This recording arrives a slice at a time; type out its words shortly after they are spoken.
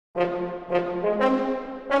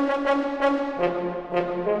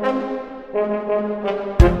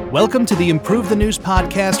Welcome to the Improve the News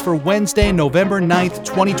podcast for Wednesday, November 9th,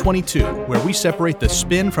 2022, where we separate the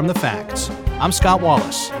spin from the facts. I'm Scott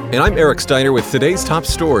Wallace. And I'm Eric Steiner with today's top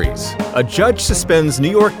stories. A judge suspends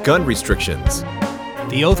New York gun restrictions.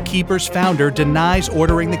 The Oath Keepers founder denies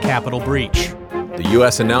ordering the Capitol breach. The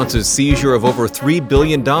U.S. announces seizure of over $3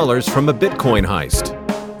 billion from a Bitcoin heist.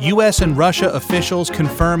 U.S. and Russia officials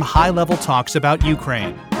confirm high-level talks about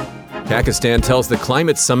Ukraine. Pakistan tells the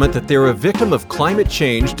climate summit that they're a victim of climate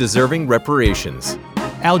change deserving reparations.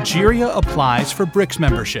 Algeria applies for BRICS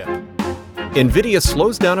membership. NVIDIA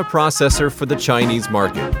slows down a processor for the Chinese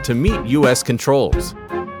market to meet U.S. controls.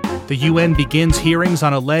 The UN begins hearings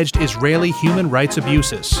on alleged Israeli human rights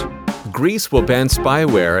abuses. Greece will ban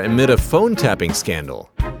spyware amid a phone tapping scandal.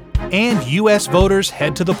 And U.S. voters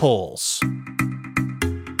head to the polls.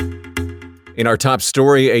 In our top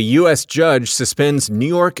story, a U.S. judge suspends New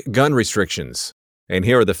York gun restrictions. And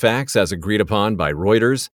here are the facts as agreed upon by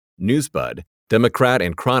Reuters, NewsBud, Democrat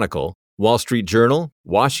and Chronicle, Wall Street Journal,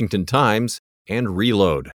 Washington Times, and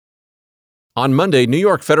Reload. On Monday, New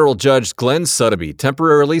York federal judge Glenn Sotheby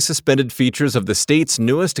temporarily suspended features of the state's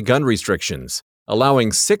newest gun restrictions,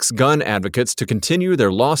 allowing 6 gun advocates to continue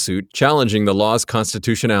their lawsuit challenging the law's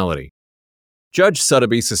constitutionality. Judge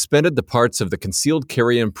Sotheby suspended the parts of the Concealed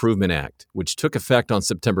Carry Improvement Act, which took effect on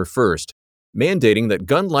September 1st, mandating that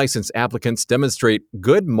gun license applicants demonstrate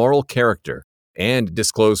good moral character and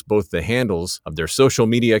disclose both the handles of their social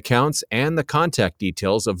media accounts and the contact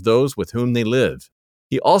details of those with whom they live.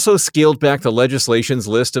 He also scaled back the legislation's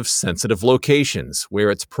list of sensitive locations where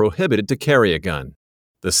it's prohibited to carry a gun.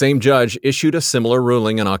 The same judge issued a similar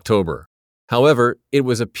ruling in October. However, it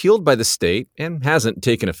was appealed by the state and hasn't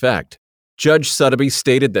taken effect. Judge Sotheby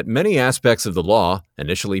stated that many aspects of the law,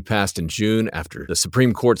 initially passed in June after the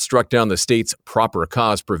Supreme Court struck down the state's proper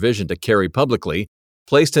cause provision to carry publicly,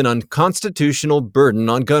 placed an unconstitutional burden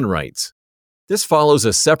on gun rights. This follows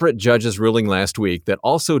a separate judge's ruling last week that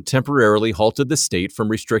also temporarily halted the state from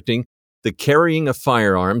restricting the carrying of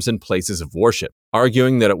firearms in places of worship,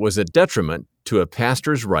 arguing that it was a detriment to a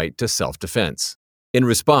pastor's right to self-defense. In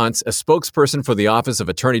response, a spokesperson for the Office of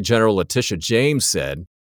Attorney General Letitia James said,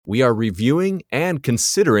 "We are reviewing and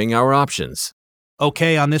considering our options."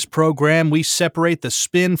 Okay, on this program, we separate the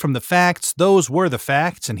spin from the facts. Those were the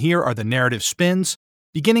facts, and here are the narrative spins,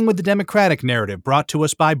 beginning with the Democratic narrative brought to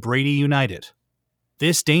us by Brady United.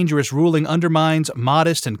 This dangerous ruling undermines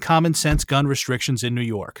modest and common-sense gun restrictions in New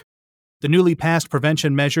York. The newly passed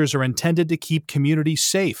prevention measures are intended to keep communities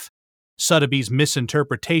safe. Sotheby's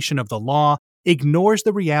misinterpretation of the law ignores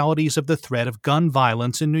the realities of the threat of gun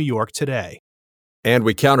violence in New York today. And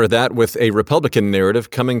we counter that with a Republican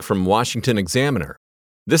narrative coming from Washington Examiner.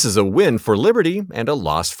 This is a win for liberty and a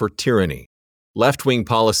loss for tyranny. Left-wing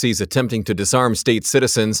policies attempting to disarm state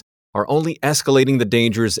citizens are only escalating the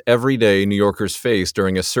dangers every day New Yorkers face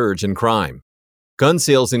during a surge in crime. Gun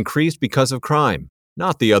sales increased because of crime,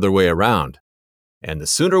 not the other way around. And the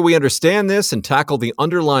sooner we understand this and tackle the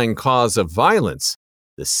underlying cause of violence,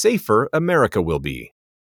 the safer America will be.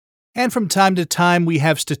 And from time to time, we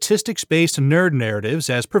have statistics-based nerd narratives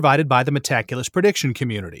as provided by the Metaculus prediction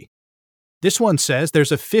community. This one says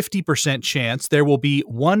there's a 50% chance there will be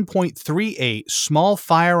 1.38 small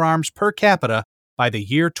firearms per capita by the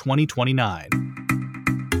year 2029.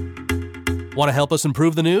 Want to help us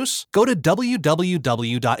improve the news? Go to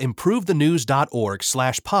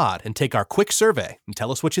www.improvethenews.org/pod and take our quick survey and tell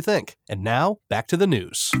us what you think. And now, back to the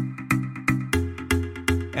news.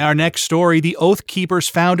 Our next story, the Oath Keepers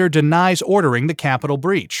founder denies ordering the Capitol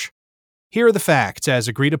breach. Here are the facts as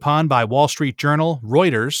agreed upon by Wall Street Journal,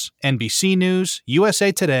 Reuters, NBC News,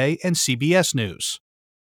 USA Today, and CBS News.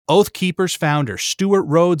 Oath Keepers founder Stewart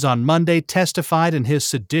Rhodes on Monday testified in his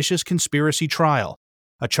seditious conspiracy trial,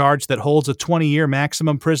 a charge that holds a 20-year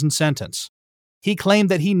maximum prison sentence. He claimed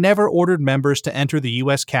that he never ordered members to enter the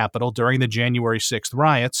U.S. Capitol during the January 6th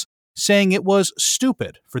riots, saying it was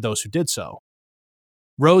stupid for those who did so.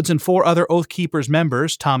 Rhodes and 4 other Oath Keepers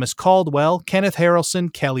members, Thomas Caldwell, Kenneth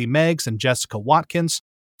Harrelson, Kelly Meggs, and Jessica Watkins,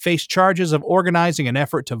 faced charges of organizing an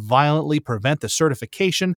effort to violently prevent the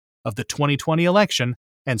certification of the 2020 election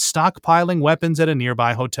and stockpiling weapons at a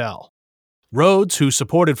nearby hotel. Rhodes, who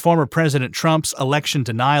supported former President Trump's election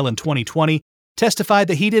denial in 2020, testified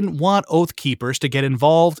that he didn't want Oath Keepers to get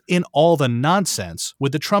involved in all the nonsense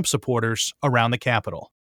with the Trump supporters around the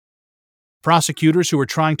Capitol. Prosecutors who were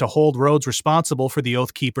trying to hold Rhodes responsible for the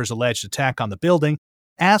Oath Keepers' alleged attack on the building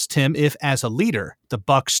asked him if, as a leader, the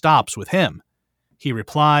buck stops with him. He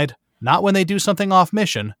replied, "Not when they do something off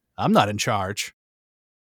mission. I'm not in charge."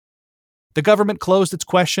 The government closed its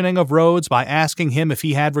questioning of Rhodes by asking him if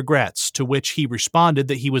he had regrets, to which he responded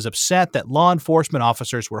that he was upset that law enforcement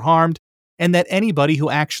officers were harmed and that anybody who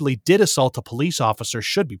actually did assault a police officer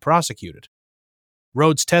should be prosecuted.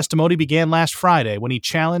 Rhodes' testimony began last Friday when he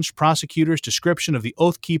challenged prosecutors' description of the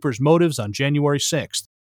Oath Keepers' motives on January 6th,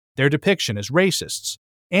 their depiction as racists,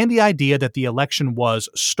 and the idea that the election was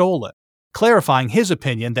stolen, clarifying his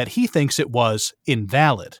opinion that he thinks it was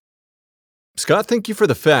invalid. Scott, thank you for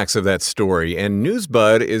the facts of that story. And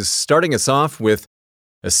NewsBud is starting us off with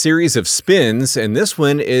a series of spins, and this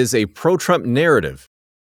one is a pro-Trump narrative.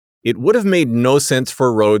 It would have made no sense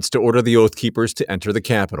for Rhodes to order the Oath Keepers to enter the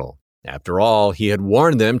Capitol. After all, he had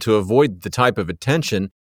warned them to avoid the type of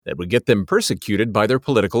attention that would get them persecuted by their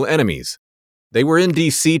political enemies. They were in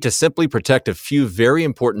D.C. to simply protect a few very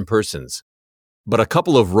important persons. But a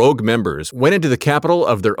couple of rogue members went into the Capitol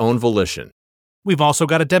of their own volition. We've also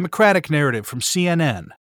got a Democratic narrative from CNN.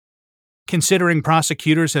 Considering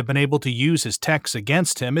prosecutors have been able to use his texts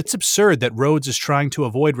against him, it's absurd that Rhodes is trying to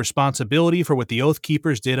avoid responsibility for what the Oath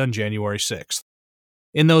Keepers did on January 6th.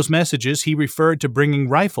 In those messages, he referred to bringing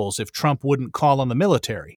rifles if Trump wouldn't call on the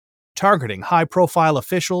military, targeting high-profile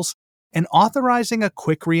officials, and authorizing a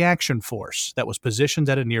quick reaction force that was positioned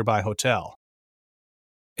at a nearby hotel.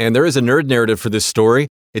 And there is a nerd narrative for this story.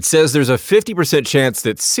 It says there's a 50% chance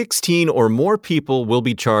that 16 or more people will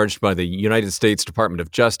be charged by the United States Department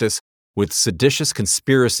of Justice with seditious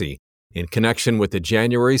conspiracy in connection with the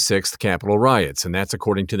January 6th Capitol riots, and that's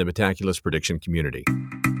according to the Metaculus prediction community.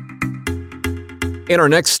 In our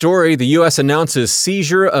next story, the U.S. announces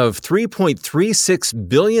seizure of $3.36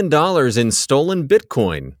 billion in stolen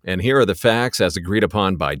Bitcoin. And here are the facts as agreed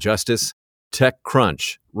upon by Justice,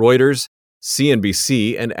 TechCrunch, Reuters,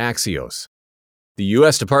 CNBC, and Axios. The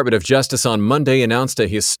U.S. Department of Justice on Monday announced a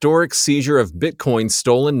historic seizure of Bitcoin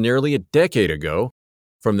stolen nearly a decade ago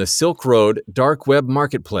from the Silk Road dark web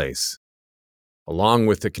marketplace, along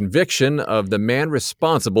with the conviction of the man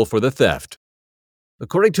responsible for the theft.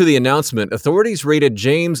 According to the announcement, authorities raided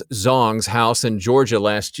James Zong's house in Georgia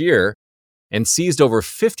last year and seized over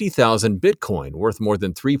 50,000 Bitcoin, worth more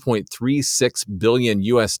than $3.36 billion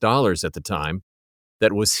at the time,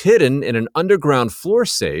 that was hidden in an underground floor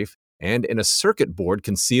safe and in a circuit board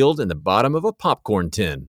concealed in the bottom of a popcorn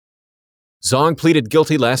tin. Zong pleaded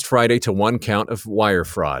guilty last Friday to one count of wire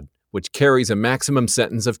fraud, which carries a maximum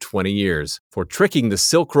sentence of 20 years, for tricking the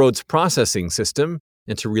Silk Road's processing system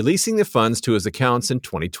into releasing the funds to his accounts in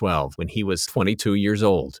 2012, when he was 22 years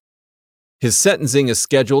old. His sentencing is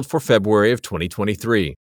scheduled for February of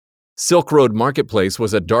 2023. Silk Road Marketplace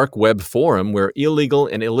was a dark web forum where illegal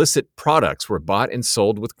and illicit products were bought and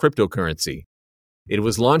sold with cryptocurrency. It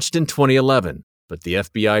was launched in 2011, but the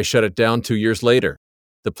FBI shut it down 2 years later.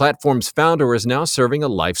 The platform's founder is now serving a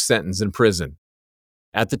life sentence in prison.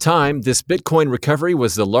 At the time, this Bitcoin recovery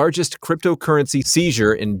was the largest cryptocurrency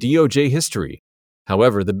seizure in DOJ history.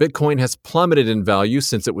 However, the Bitcoin has plummeted in value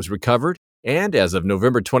since it was recovered, and as of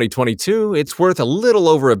November 2022, it's worth a little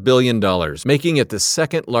over $1 billion, making it the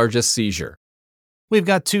second largest seizure. We've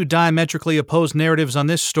got two diametrically opposed narratives on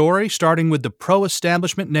this story, starting with the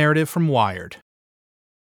pro-establishment narrative from Wired.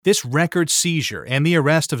 This record seizure and the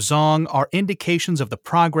arrest of Zong are indications of the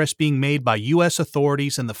progress being made by U.S.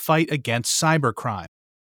 authorities in the fight against cybercrime,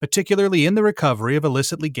 particularly in the recovery of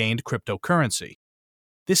illicitly gained cryptocurrency.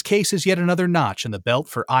 This case is yet another notch in the belt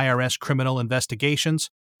for IRS criminal investigations,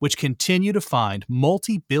 which continue to find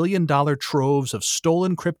multi-billion-dollar troves of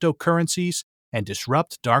stolen cryptocurrencies and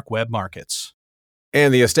disrupt dark web markets.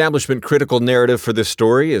 And the establishment critical narrative for this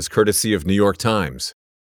story is courtesy of New York Times.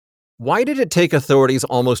 Why did it take authorities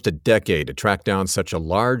almost a decade to track down such a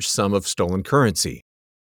large sum of stolen currency?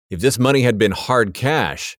 If this money had been hard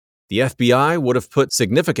cash, the FBI would have put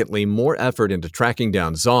significantly more effort into tracking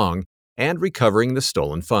down Zong and recovering the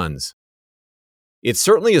stolen funds. It's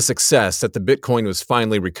certainly a success that the Bitcoin was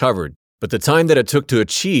finally recovered, but the time that it took to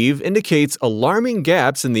achieve indicates alarming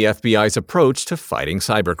gaps in the FBI's approach to fighting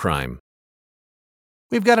cybercrime.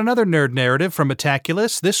 We've got another nerd narrative from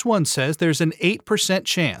Metaculus. This one says there's an 8%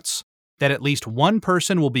 chance that at least one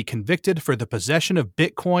person will be convicted for the possession of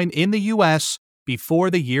Bitcoin in the U.S.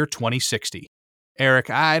 before the year 2060.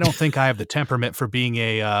 Eric, I don't think I have the temperament for being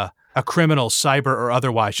a criminal, cyber or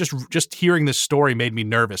otherwise. Just hearing this story made me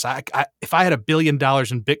nervous. If I had $1 billion in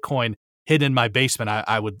Bitcoin hidden in my basement,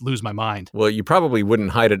 I would lose my mind. Well, you probably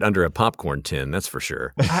wouldn't hide it under a popcorn tin, that's for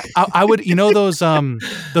sure. I would,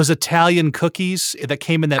 those Italian cookies that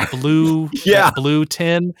came in that blue, that blue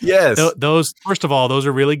tin. Yes. Those, first of all, those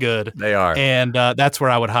are really good. They are. And that's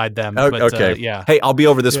where I would hide them. Okay. Yeah. Hey, I'll be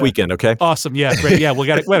over this weekend, okay? Awesome. Yeah, great. Yeah, we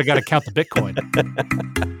got to count the Bitcoin.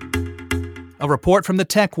 A report from the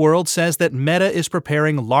tech world says that Meta is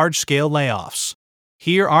preparing large-scale layoffs.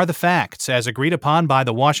 Here are the facts, as agreed upon by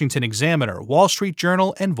the Washington Examiner, Wall Street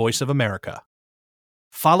Journal, and Voice of America.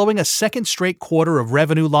 Following a second straight quarter of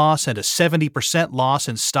revenue loss and a 70% loss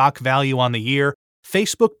in stock value on the year,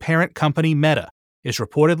 Facebook parent company Meta is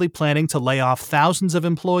reportedly planning to lay off thousands of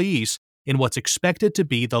employees in what's expected to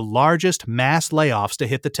be the largest mass layoffs to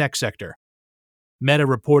hit the tech sector. Meta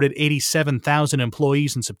reported 87,000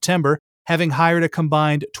 employees in September, having hired a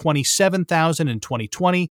combined 27,000 in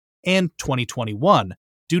 2020 and 2021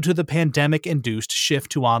 due to the pandemic-induced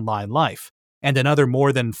shift to online life, and another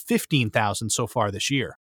more than 15,000 so far this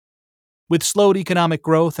year. With slowed economic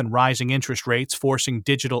growth and rising interest rates forcing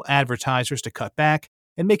digital advertisers to cut back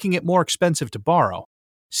and making it more expensive to borrow,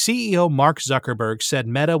 CEO Mark Zuckerberg said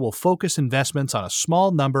Meta will focus investments on a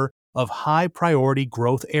small number of high-priority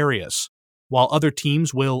growth areas, while other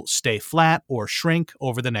teams will stay flat or shrink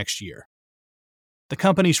over the next year. The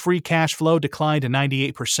company's free cash flow declined to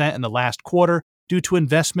 98% in the last quarter due to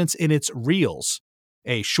investments in its Reels,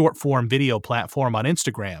 a short-form video platform on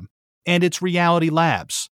Instagram, and its Reality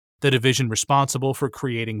Labs, the division responsible for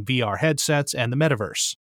creating VR headsets and the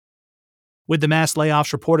metaverse. With the mass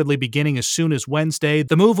layoffs reportedly beginning as soon as Wednesday,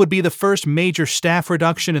 the move would be the first major staff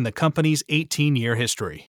reduction in the company's 18-year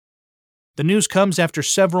history. The news comes after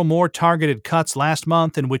several more targeted cuts last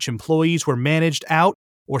month in which employees were managed out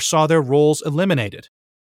or saw their roles eliminated.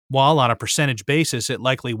 While on a percentage basis it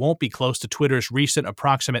likely won't be close to Twitter's recent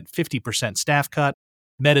approximate 50% staff cut,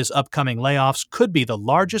 Meta's upcoming layoffs could be the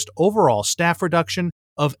largest overall staff reduction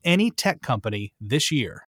of any tech company this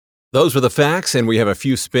year. Those were the facts, and we have a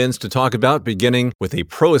few spins to talk about, beginning with a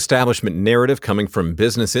pro-establishment narrative coming from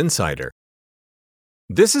Business Insider.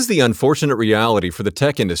 This is the unfortunate reality for the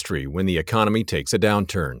tech industry when the economy takes a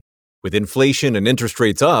downturn. With inflation and interest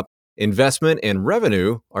rates up, investment and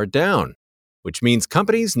revenue are down, which means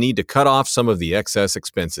companies need to cut off some of the excess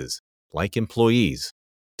expenses, like employees.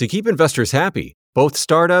 To keep investors happy, both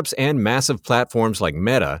startups and massive platforms like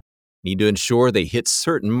Meta need to ensure they hit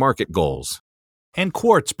certain market goals. And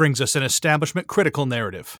Quartz brings us an establishment-critical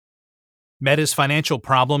narrative. Meta's financial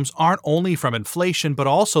problems aren't only from inflation, but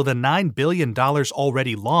also the $9 billion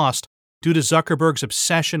already lost due to Zuckerberg's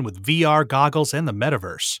obsession with VR goggles and the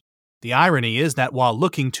metaverse. The irony is that while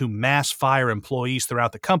looking to mass fire employees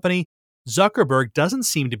throughout the company, Zuckerberg doesn't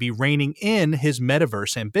seem to be reining in his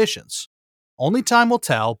metaverse ambitions. Only time will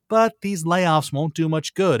tell, but these layoffs won't do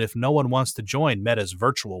much good if no one wants to join Meta's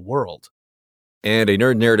virtual world. And a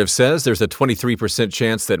nerd narrative says there's a 23%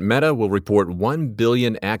 chance that Meta will report 1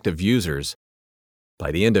 billion active users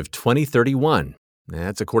by the end of 2031.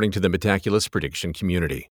 That's according to the Metaculus prediction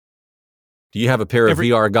community. Do you have a pair of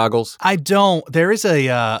VR goggles? I don't. There is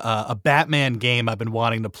a Batman game I've been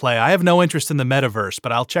wanting to play. I have no interest in the metaverse,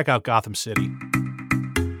 but I'll check out Gotham City.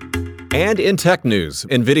 And in tech news,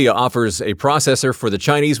 NVIDIA offers a processor for the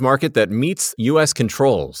Chinese market that meets U.S.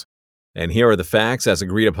 controls. And here are the facts as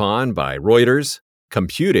agreed upon by Reuters,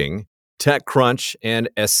 Computing, TechCrunch, and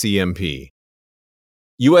SCMP.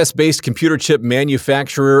 U.S.-based computer chip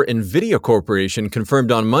manufacturer NVIDIA Corporation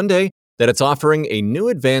confirmed on Monday that it's offering a new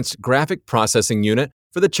advanced graphic processing unit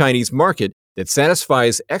for the Chinese market that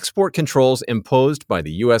satisfies export controls imposed by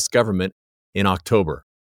the U.S. government in October.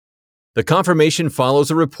 The confirmation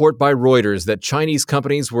follows a report by Reuters that Chinese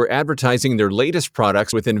companies were advertising their latest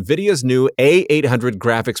products with NVIDIA's new A800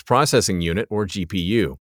 graphics processing unit, or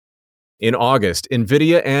GPU. In August,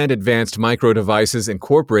 NVIDIA and Advanced Micro Devices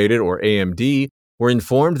Incorporated, or AMD, were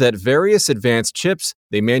informed that various advanced chips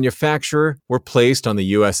they manufacture were placed on the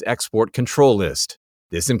U.S. export control list.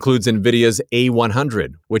 This includes NVIDIA's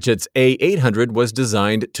A100, which its A800 was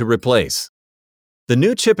designed to replace. The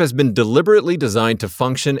new chip has been deliberately designed to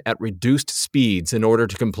function at reduced speeds in order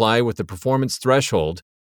to comply with the performance threshold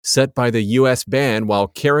set by the U.S. ban while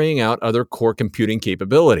carrying out other core computing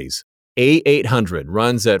capabilities. A800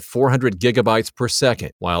 runs at 400 gigabytes per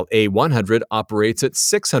second, while A100 operates at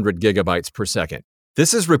 600 gigabytes per second.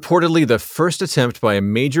 This is reportedly the first attempt by a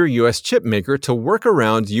major U.S. chip maker to work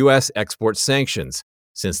around U.S. export sanctions,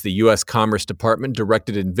 since the U.S. Commerce Department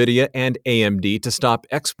directed NVIDIA and AMD to stop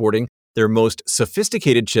exporting their most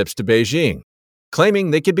sophisticated chips to Beijing,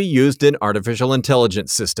 claiming they could be used in artificial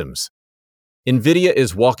intelligence systems. NVIDIA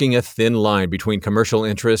is walking a thin line between commercial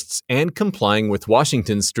interests and complying with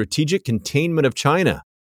Washington's strategic containment of China,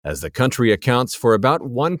 as the country accounts for about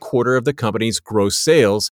 1/4 of the company's gross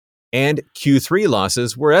sales, and Q3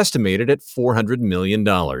 losses were estimated at $400 million.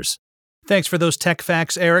 Thanks for those tech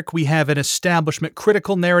facts, Eric. We have an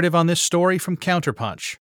establishment-critical narrative on this story from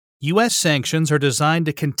Counterpunch. U.S. sanctions are designed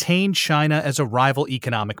to contain China as a rival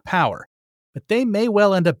economic power. but they may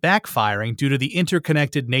well end up backfiring due to the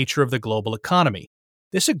interconnected nature of the global economy.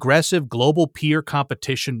 This aggressive global peer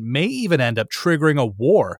competition may even end up triggering a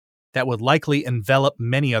war that would likely envelop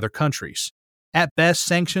many other countries. At best,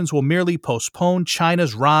 sanctions will merely postpone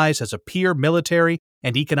China's rise as a peer military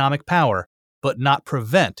and economic power, but not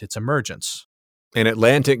prevent its emergence. And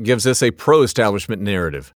Atlantic gives us a pro-establishment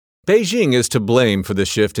narrative. Beijing is to blame for the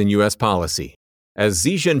shift in U.S. policy, as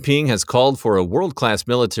Xi Jinping has called for a world-class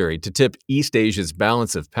military to tip East Asia's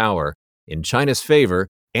balance of power in China's favor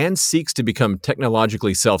and seeks to become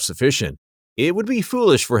technologically self-sufficient. It would be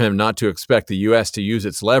foolish for him not to expect the U.S. to use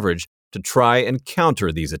its leverage to try and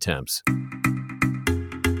counter these attempts.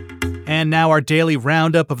 And now our daily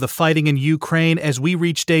roundup of the fighting in Ukraine as we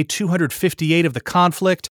reach day 258 of the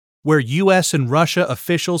conflict, where U.S. and Russia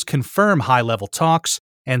officials confirm high-level talks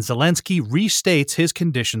and Zelensky restates his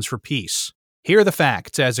conditions for peace. Here are the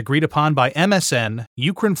facts as agreed upon by MSN,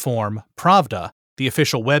 Ukrinform, Pravda, the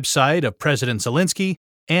official website of President Zelensky,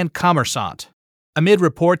 and Kommersant. Amid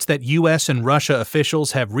reports that U.S. and Russia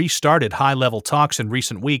officials have restarted high-level talks in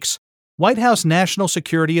recent weeks, White House National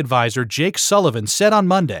Security Advisor Jake Sullivan said on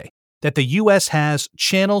Monday that the U.S. has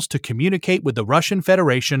channels to communicate with the Russian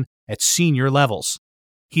Federation at senior levels.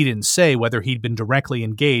 He didn't say whether he'd been directly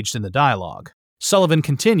engaged in the dialogue. Sullivan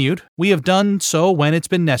continued, "We have done so when it's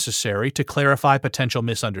been necessary to clarify potential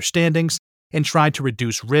misunderstandings and tried to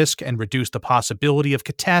reduce risk and reduce the possibility of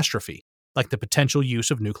catastrophe, like the potential use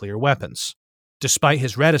of nuclear weapons." Despite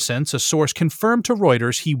his reticence, a source confirmed to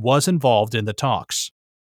Reuters he was involved in the talks.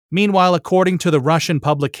 Meanwhile, according to the Russian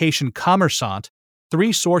publication Kommersant,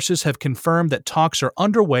 3 sources have confirmed that talks are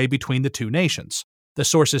underway between the two nations. The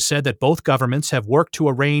sources said that both governments have worked to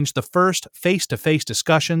arrange the first face-to-face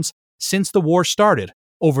discussions since the war started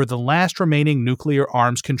over the last remaining nuclear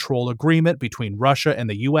arms control agreement between Russia and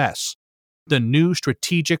the U.S., the New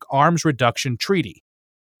Strategic Arms Reduction Treaty,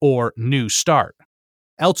 or New START.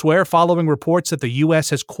 Elsewhere, following reports that the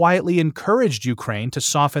U.S. has quietly encouraged Ukraine to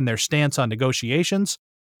soften their stance on negotiations,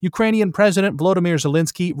 Ukrainian President Volodymyr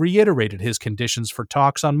Zelensky reiterated his conditions for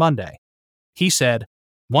talks on Monday. He said,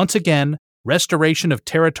 "Once again, restoration of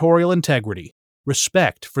territorial integrity,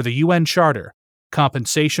 respect for the UN Charter,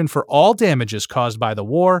 compensation for all damages caused by the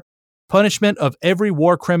war, punishment of every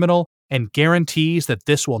war criminal, and guarantees that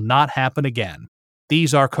this will not happen again.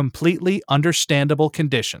 These are completely understandable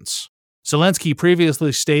conditions." Zelensky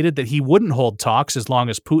previously stated that he wouldn't hold talks as long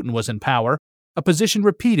as Putin was in power, a position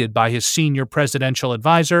repeated by his senior presidential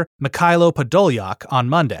advisor, Mikhailo Podolyak, on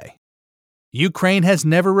Monday. "Ukraine has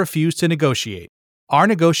never refused to negotiate. Our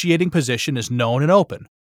negotiating position is known and open.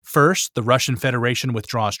 First, the Russian Federation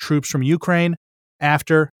withdraws troops from Ukraine.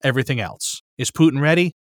 After, everything else. Is Putin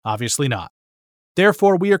ready? Obviously not.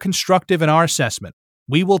 Therefore, we are constructive in our assessment.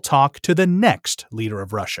 We will talk to the next leader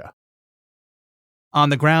of Russia." On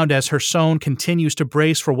the ground, as Kherson continues to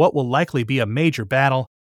brace for what will likely be a major battle,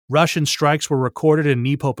 Russian strikes were recorded in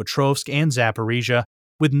Dnipropetrovsk and Zaporizhia,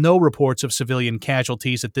 with no reports of civilian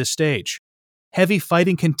casualties at this stage. Heavy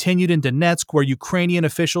fighting continued in Donetsk, where Ukrainian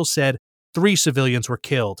officials said 3 civilians were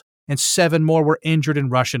killed and 7 more were injured in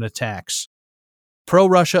Russian attacks.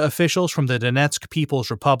 Pro-Russia officials from the Donetsk People's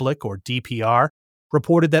Republic, or DPR,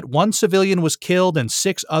 reported that 1 civilian was killed and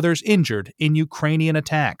 6 others injured in Ukrainian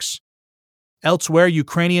attacks. Elsewhere,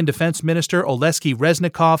 Ukrainian Defense Minister Oleksiy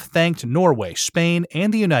Reznikov thanked Norway, Spain,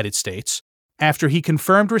 and the United States after he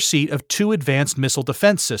confirmed receipt of 2 advanced missile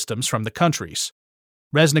defense systems from the countries.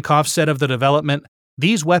 Reznikov said of the development,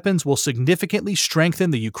 "These weapons will significantly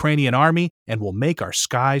strengthen the Ukrainian army and will make our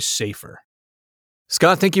skies safer."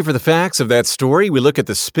 Scott, thank you for the facts of that story. We look at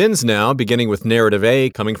the spins now, beginning with Narrative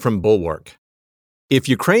A, coming from Bulwark. If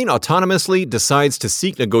Ukraine autonomously decides to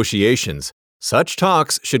seek negotiations, such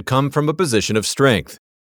talks should come from a position of strength.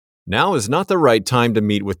 Now is not the right time to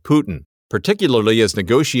meet with Putin, particularly as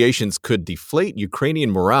negotiations could deflate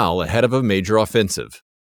Ukrainian morale ahead of a major offensive.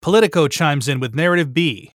 Politico chimes in with Narrative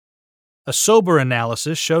B. A sober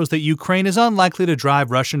analysis shows that Ukraine is unlikely to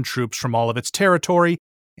drive Russian troops from all of its territory,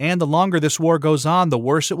 and the longer this war goes on, the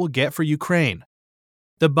worse it will get for Ukraine.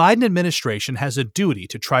 The Biden administration has a duty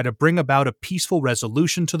to try to bring about a peaceful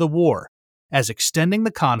resolution to the war, as extending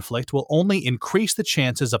the conflict will only increase the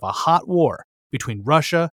chances of a hot war between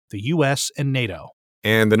Russia, the U.S., and NATO.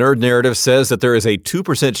 And the Nerd Narrative says that there is a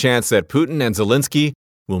 2% chance that Putin and Zelensky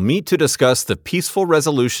will meet to discuss the peaceful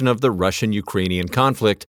resolution of the Russian-Ukrainian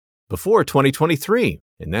conflict before 2023,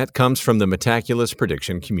 and that comes from the Metaculus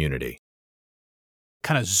prediction community.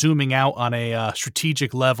 Kind of zooming out on a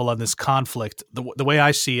strategic level on this conflict, the way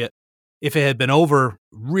I see it, If it had been over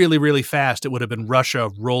really, really fast, it would have been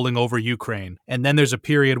Russia rolling over Ukraine. And then there's a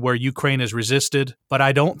period where Ukraine has resisted. But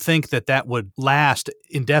I don't think that would last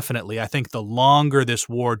indefinitely. I think the longer this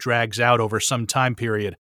war drags out over some time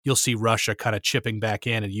period, you'll see Russia kind of chipping back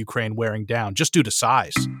in and Ukraine wearing down, just due to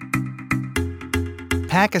size.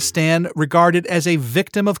 Pakistan regarded as a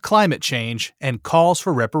victim of climate change and calls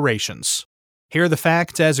for reparations. Here are the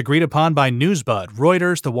facts as agreed upon by Newsbud,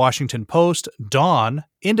 Reuters, The Washington Post, Dawn,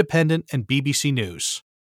 Independent, and BBC News.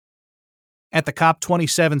 At the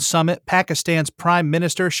COP27 summit, Pakistan's Prime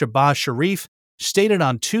Minister Shehbaz Sharif stated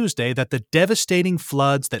on Tuesday that the devastating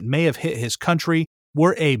floods that may have hit his country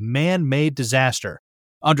were a man-made disaster,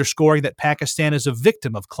 underscoring that Pakistan is a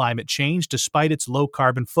victim of climate change despite its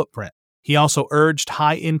low-carbon footprint. He also urged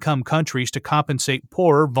high-income countries to compensate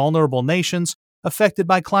poorer, vulnerable nations affected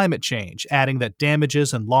by climate change, adding that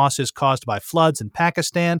damages and losses caused by floods in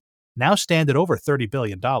Pakistan now stand at over $30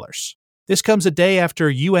 billion. This comes a day after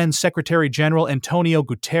UN Secretary General Antonio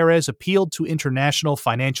Guterres appealed to international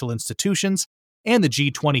financial institutions and the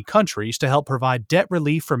G20 countries to help provide debt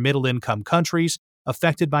relief for middle-income countries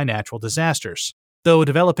affected by natural disasters. Though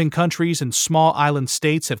developing countries and small island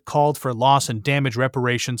states have called for loss and damage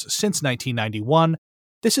reparations since 1991,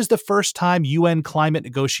 this is the first time UN climate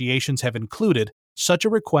negotiations have included such a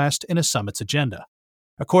request in a summit's agenda.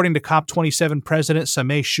 According to COP27 President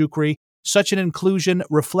Sameh Shukri, such an inclusion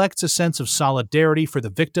reflects a sense of solidarity for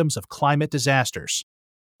the victims of climate disasters.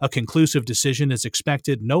 A conclusive decision is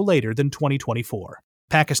expected no later than 2024.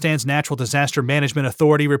 Pakistan's Natural Disaster Management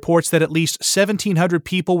Authority reports that at least 1,700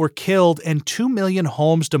 people were killed and 2 million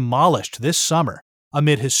homes demolished this summer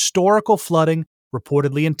amid historical flooding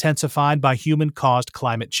reportedly intensified by human-caused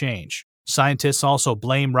climate change. Scientists also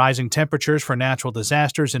blame rising temperatures for natural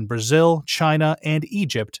disasters in Brazil, China, and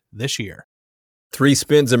Egypt this year. 3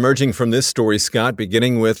 spins emerging from this story, Scott,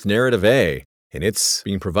 beginning with narrative A, and it's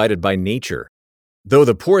being provided by Nature. Though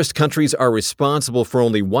the poorest countries are responsible for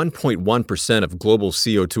only 1.1% of global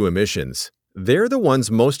CO2 emissions, they're the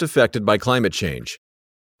ones most affected by climate change,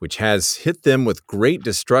 which has hit them with great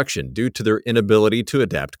destruction due to their inability to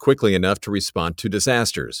adapt quickly enough to respond to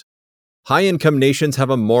disasters. High-income nations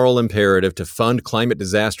have a moral imperative to fund climate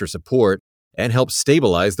disaster support and help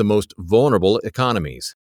stabilize the most vulnerable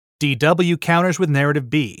economies. DW counters with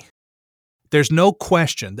narrative B. There's no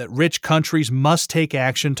question that rich countries must take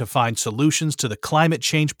action to find solutions to the climate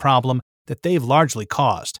change problem that they've largely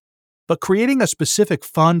caused. But creating a specific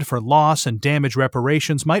fund for loss and damage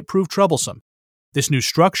reparations might prove troublesome. This new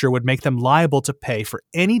structure would make them liable to pay for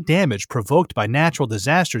any damage provoked by natural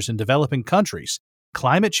disasters in developing countries,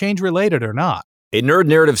 climate change related or not. A Nerd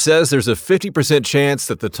Narrative says there's a 50% chance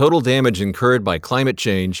that the total damage incurred by climate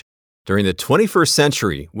change during the 21st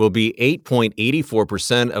century will be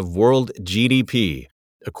 8.84% of world GDP,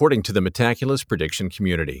 according to the Metaculus prediction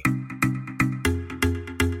community.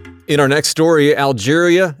 In our next story,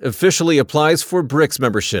 Algeria officially applies for BRICS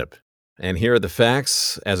membership. And here are the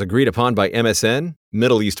facts, as agreed upon by MSN,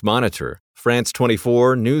 Middle East Monitor, France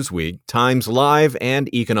 24, Newsweek, Times Live,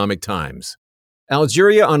 and Economic Times.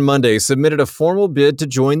 Algeria on Monday submitted a formal bid to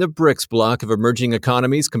join the BRICS bloc of emerging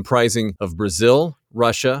economies comprising of Brazil,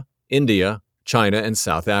 Russia, India, China, and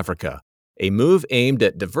South Africa, a move aimed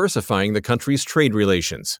at diversifying the country's trade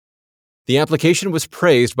relations. The application was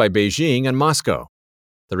praised by Beijing and Moscow.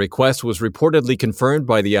 The request was reportedly confirmed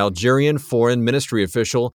by the Algerian Foreign Ministry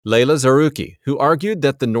official Leila Zarouki, who argued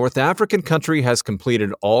that the North African country has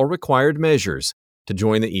completed all required measures to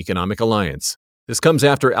join the economic alliance. This comes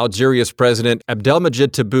after Algeria's President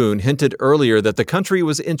Abdelmadjid Tebboune hinted earlier that the country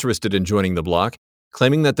was interested in joining the bloc,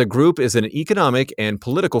 claiming that the group is an economic and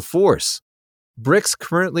political force. BRICS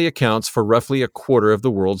currently accounts for roughly a quarter of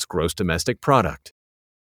the world's gross domestic product.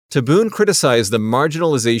 Tebboune criticized the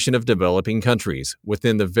marginalization of developing countries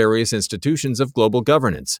within the various institutions of global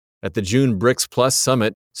governance at the June BRICS Plus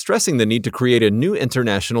summit, stressing the need to create a new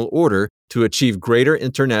international order to achieve greater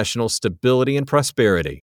international stability and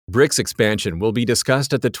prosperity. BRICS expansion will be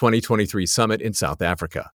discussed at the 2023 summit in South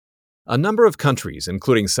Africa. A number of countries,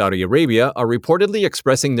 including Saudi Arabia, are reportedly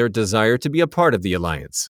expressing their desire to be a part of the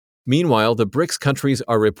alliance. Meanwhile, the BRICS countries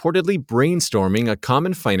are reportedly brainstorming a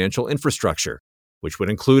common financial infrastructure, which would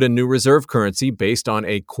include a new reserve currency based on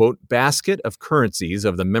a, quote, basket of currencies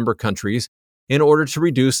of the member countries in order to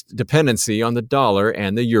reduce dependency on the dollar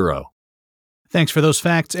and the euro. Thanks for those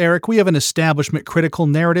facts, Eric. We have an establishment-critical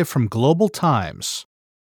narrative from Global Times.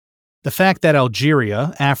 The fact that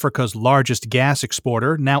Algeria, Africa's largest gas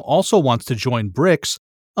exporter, now also wants to join BRICS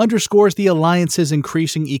underscores the alliance's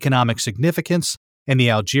increasing economic significance and the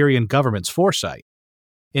Algerian government's foresight.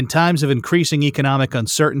 In times of increasing economic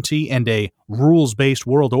uncertainty and a rules-based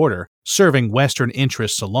world order serving Western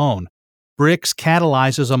interests alone, BRICS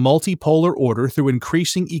catalyzes a multipolar order through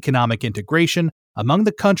increasing economic integration among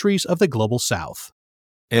the countries of the Global South.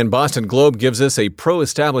 And Boston Globe gives us a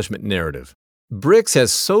pro-establishment narrative. BRICS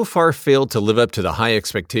has so far failed to live up to the high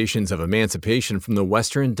expectations of emancipation from the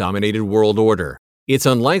Western-dominated world order. It's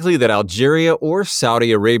unlikely that Algeria or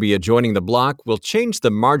Saudi Arabia joining the bloc will change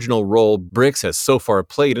the marginal role BRICS has so far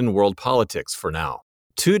played in world politics for now.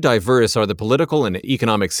 Too diverse are the political and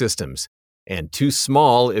economic systems, and too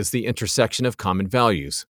small is the intersection of common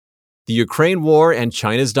values. The Ukraine war and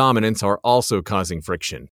China's dominance are also causing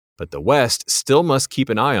friction, but the West still must keep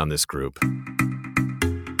an eye on this group.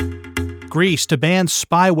 Greece to ban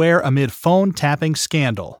spyware amid phone tapping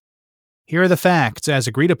scandal. Here are the facts, as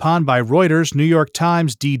agreed upon by Reuters, New York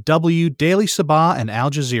Times, DW, Daily Sabah, and Al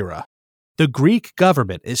Jazeera. The Greek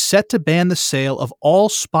government is set to ban the sale of all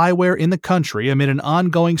spyware in the country amid an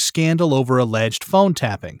ongoing scandal over alleged phone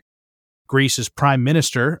tapping. Greece's Prime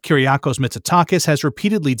Minister, Kyriakos Mitsotakis, has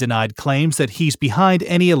repeatedly denied claims that he's behind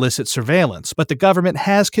any illicit surveillance, but the government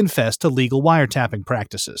has confessed to legal wiretapping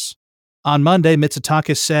practices. On Monday,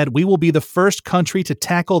 Mitsotakis said, "We will be the first country to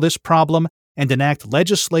tackle this problem and enact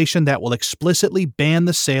legislation that will explicitly ban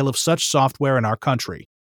the sale of such software in our country."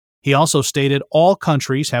 He also stated all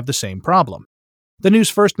countries have the same problem. The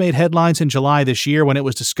news first made headlines in July this year when it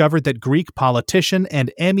was discovered that Greek politician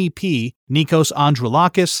and MEP Nikos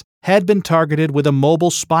Androulakis had been targeted with a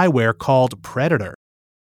mobile spyware called Predator.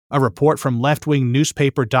 A report from left-wing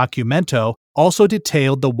newspaper Documento also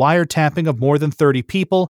detailed the wiretapping of more than 30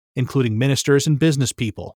 people, including ministers and business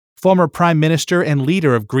people. Former Prime Minister and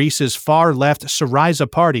leader of Greece's far-left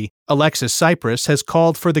Syriza party, Alexis Tsipras, has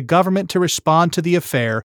called for the government to respond to the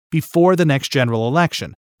affair before the next general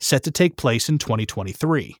election, set to take place in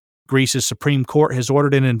 2023. Greece's Supreme Court has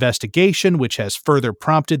ordered an investigation which has further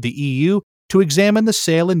prompted the EU to examine the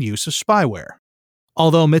sale and use of spyware.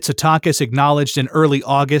 Although Mitsotakis acknowledged in early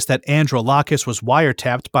August that Androulakis was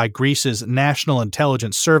wiretapped by Greece's National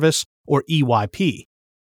Intelligence Service, or EYP,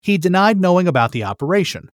 he denied knowing about the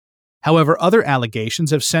operation. However, other allegations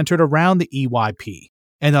have centered around the EYP,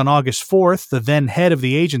 and on August 4th, the then head of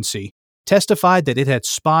the agency testified that it had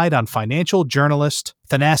spied on financial journalist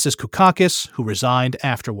Thanasis Koukakis, who resigned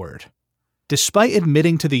afterward. Despite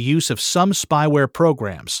admitting to the use of some spyware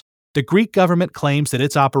programs, the Greek government claims that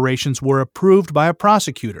its operations were approved by a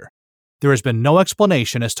prosecutor. There has been no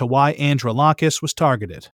explanation as to why Androulakis was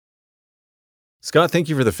targeted. Scott, thank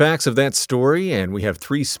you for the facts of that story, and we have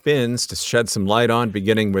 3 spins to shed some light on,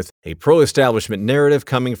 beginning with a pro-establishment narrative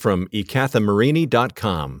coming from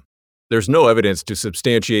ekathamarini.com. There's no evidence to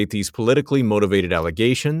substantiate these politically motivated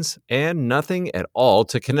allegations, and nothing at all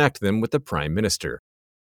to connect them with the Prime Minister.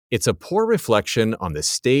 It's a poor reflection on the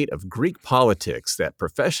state of Greek politics that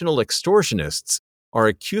professional extortionists are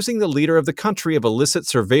accusing the leader of the country of illicit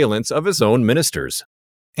surveillance of his own ministers.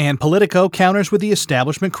 And Politico counters with the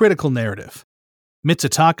establishment critical narrative.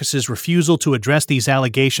 Mitsotakis' refusal to address these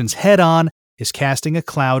allegations head-on is casting a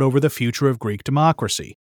cloud over the future of Greek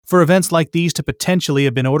democracy. For events like these to potentially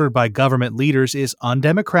have been ordered by government leaders is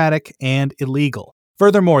undemocratic and illegal.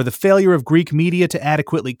 Furthermore, the failure of Greek media to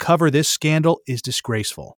adequately cover this scandal is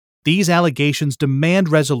disgraceful. These allegations demand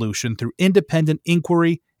resolution through independent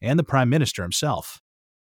inquiry and the Prime Minister himself.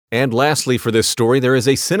 And lastly, for this story, there is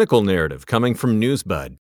a cynical narrative coming from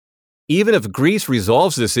Newsbud. Even if Greece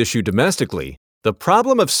resolves this issue domestically, the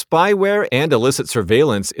problem of spyware and illicit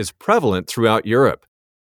surveillance is prevalent throughout Europe.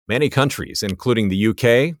 Many countries, including the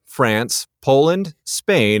UK, France, Poland,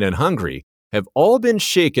 Spain, and Hungary, have all been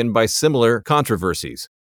shaken by similar controversies.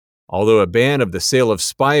 Although a ban of the sale of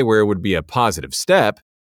spyware would be a positive step,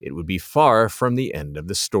 it would be far from the end of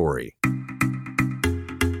the story.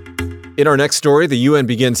 In our next story, the UN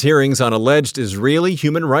begins hearings on alleged Israeli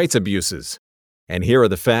human rights abuses. And here are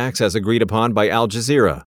the facts as agreed upon by Al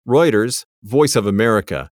Jazeera, Reuters, Voice of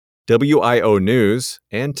America, WIO News,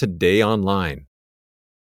 and Today Online.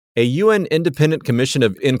 A UN Independent Commission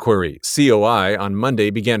of Inquiry, COI, on Monday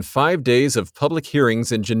began 5 days of public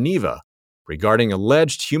hearings in Geneva regarding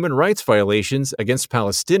alleged human rights violations against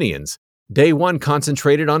Palestinians. Day 1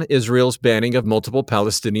 concentrated on Israel's banning of multiple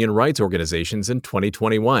Palestinian rights organizations in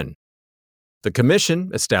 2021. The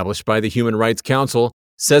commission, established by the Human Rights Council,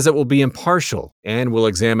 says it will be impartial and will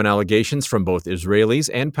examine allegations from both Israelis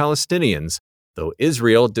and Palestinians, though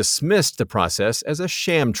Israel dismissed the process as a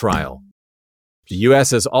sham trial. The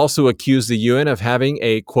U.S. has also accused the UN of having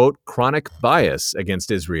a, quote, chronic bias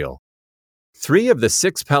against Israel. 3 of the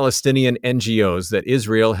 6 Palestinian NGOs that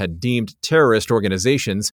Israel had deemed terrorist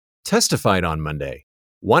organizations testified on Monday.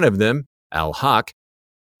 One of them, Al-Haq,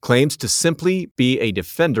 claims to simply be a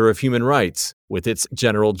defender of human rights, with its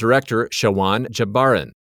general director, Shawan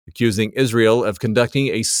Jabbaran, accusing Israel of conducting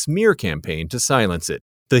a smear campaign to silence it.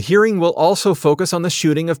 The hearing will also focus on the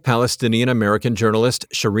shooting of Palestinian-American journalist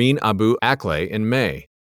Shireen Abu Akleh in May,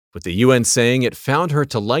 with the UN saying it found her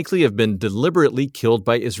to likely have been deliberately killed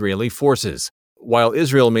by Israeli forces, while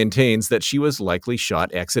Israel maintains that she was likely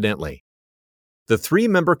shot accidentally. The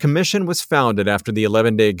three-member commission was founded after the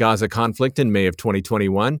 11-day Gaza conflict in May of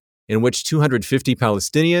 2021, in which 250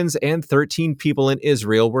 Palestinians and 13 people in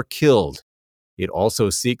Israel were killed. It also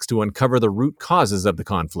seeks to uncover the root causes of the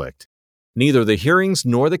conflict. Neither the hearings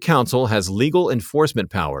nor the Council has legal enforcement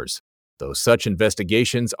powers, though such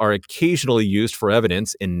investigations are occasionally used for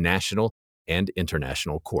evidence in national and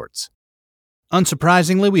international courts.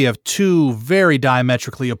 Unsurprisingly, we have two very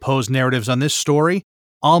diametrically opposed narratives on this story.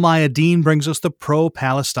 Al-Mayadeen brings us the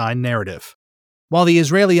pro-Palestine narrative. While the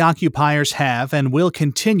Israeli occupiers have and will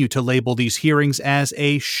continue to label these hearings as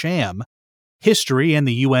a sham, history and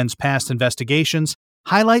the UN's past investigations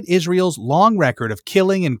highlight Israel's long record of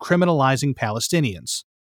killing and criminalizing Palestinians.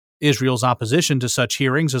 Israel's opposition to such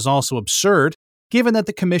hearings is also absurd, given that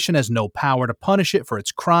the Commission has no power to punish it for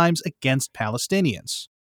its crimes against Palestinians.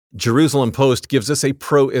 Jerusalem Post gives us a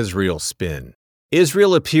pro-Israel spin.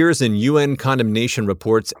 Israel appears in UN condemnation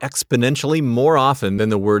reports exponentially more often than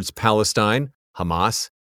the words Palestine, Hamas,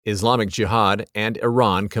 Islamic Jihad, and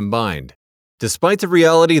Iran combined. Despite the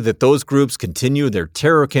reality that those groups continue their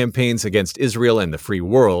terror campaigns against Israel and the free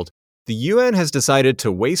world, the UN has decided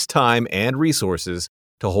to waste time and resources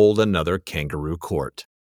to hold another kangaroo court.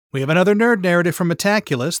 We have another nerd narrative from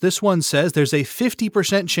Metaculus. This one says there's a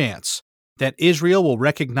 50% chance that Israel will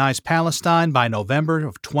recognize Palestine by November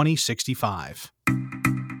of 2065.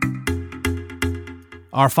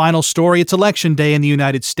 Our final story, it's Election Day in the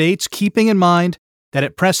United States, keeping in mind that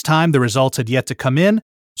at press time the results had yet to come in.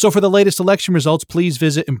 So for the latest election results, please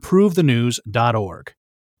visit improvethenews.org.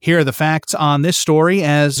 Here are the facts on this story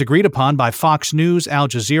as agreed upon by Fox News, Al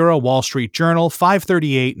Jazeera, Wall Street Journal,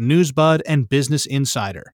 538, Newsbud, and Business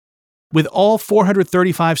Insider. With all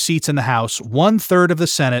 435 seats in the House, 1/3 of the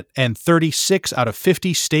Senate, and 36 out of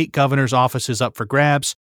 50 state governors' offices up for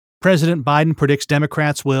grabs, President Biden predicts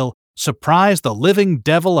Democrats will surprise the living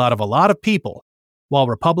devil out of a lot of people, while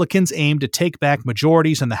Republicans aim to take back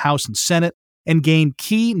majorities in the House and Senate and gain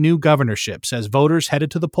key new governorships as voters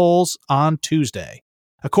headed to the polls on Tuesday.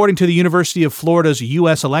 According to the University of Florida's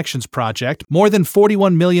U.S. Elections Project, more than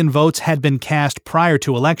 41 million votes had been cast prior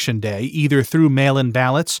to Election Day, either through mail-in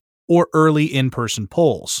ballots or early in-person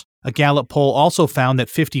polls. A Gallup poll also found that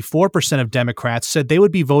 54% of Democrats said they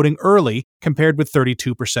would be voting early, compared with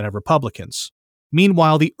 32% of Republicans.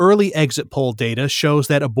 Meanwhile, the early exit poll data shows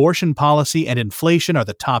that abortion policy and inflation are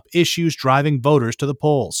the top issues driving voters to the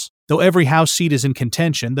polls. Though every House seat is in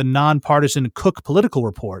contention, the nonpartisan Cook Political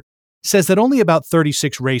Report says that only about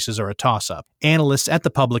 36 races are a toss-up. Analysts at the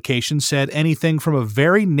publication said anything from a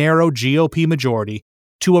very narrow GOP majority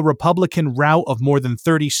to a Republican rout of more than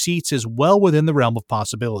 30 seats is well within the realm of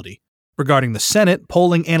possibility. Regarding the Senate,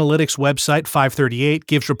 polling analytics website 538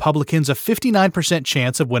 gives Republicans a 59%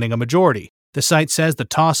 chance of winning a majority. The site says the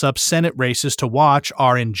toss-up Senate races to watch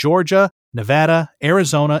are in Georgia, Nevada,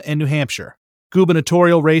 Arizona, and New Hampshire.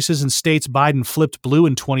 Gubernatorial races in states Biden flipped blue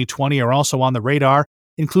in 2020 are also on the radar,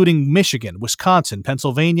 including Michigan, Wisconsin,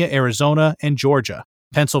 Pennsylvania, Arizona, and Georgia.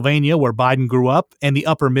 Pennsylvania, where Biden grew up, and the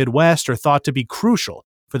upper Midwest are thought to be crucial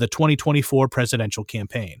for the 2024 presidential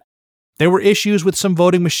campaign. There were issues with some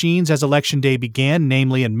voting machines as Election Day began,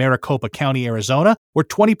 namely in Maricopa County, Arizona, where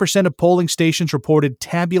 20% of polling stations reported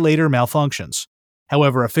tabulator malfunctions.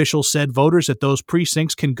 However, officials said voters at those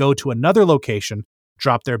precincts can go to another location,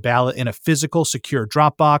 drop their ballot in a physical, secure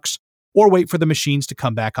drop box, or wait for the machines to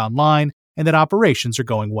come back online, and that operations are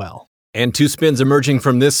going well. And two spins emerging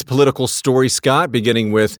from this political story, Scott,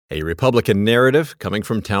 beginning with a Republican narrative coming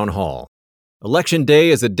from Town Hall. Election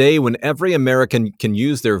Day is a day when every American can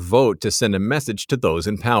use their vote to send a message to those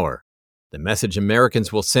in power. The message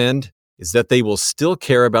Americans will send is that they will still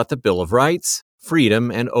care about the Bill of Rights,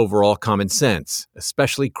 freedom, and overall common sense,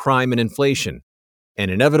 especially crime and inflation.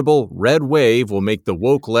 An inevitable red wave will make the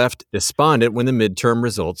woke left despondent when the midterm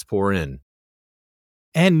results pour in.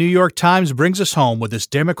 And New York Times brings us home with this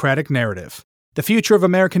Democratic narrative. The future of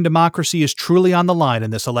American democracy is truly on the line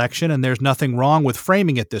in this election, and there's nothing wrong with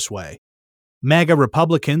framing it this way. MAGA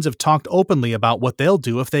Republicans have talked openly about what they'll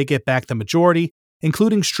do if they get back the majority,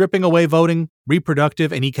 including stripping away voting,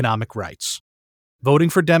 reproductive, and economic rights.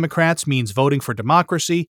 Voting for Democrats means voting for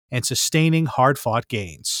democracy and sustaining hard-fought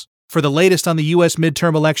gains. For the latest on the U.S.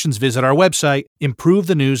 midterm elections, visit our website,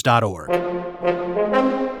 improvethenews.org.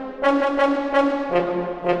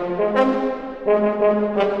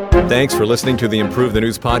 Thanks for listening to the Improve the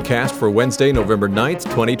News podcast for Wednesday, November 9th,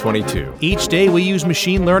 2022. Each day we use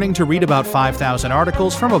machine learning to read about 5,000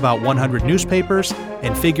 articles from about 100 newspapers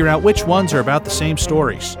and figure out which ones are about the same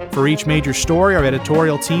stories. For each major story, our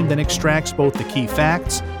editorial team then extracts both the key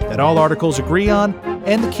facts that all articles agree on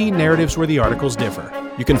and the key narratives where the articles differ.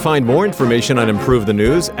 You can find more information on Improve the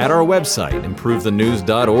News at our website,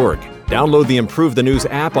 improvethenews.org. Download the Improve the News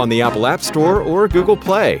app on the Apple App Store or Google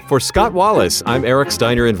Play. For Scott Wallace, I'm Eric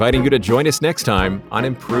Steiner, inviting you to join us next time on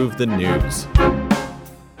Improve the News.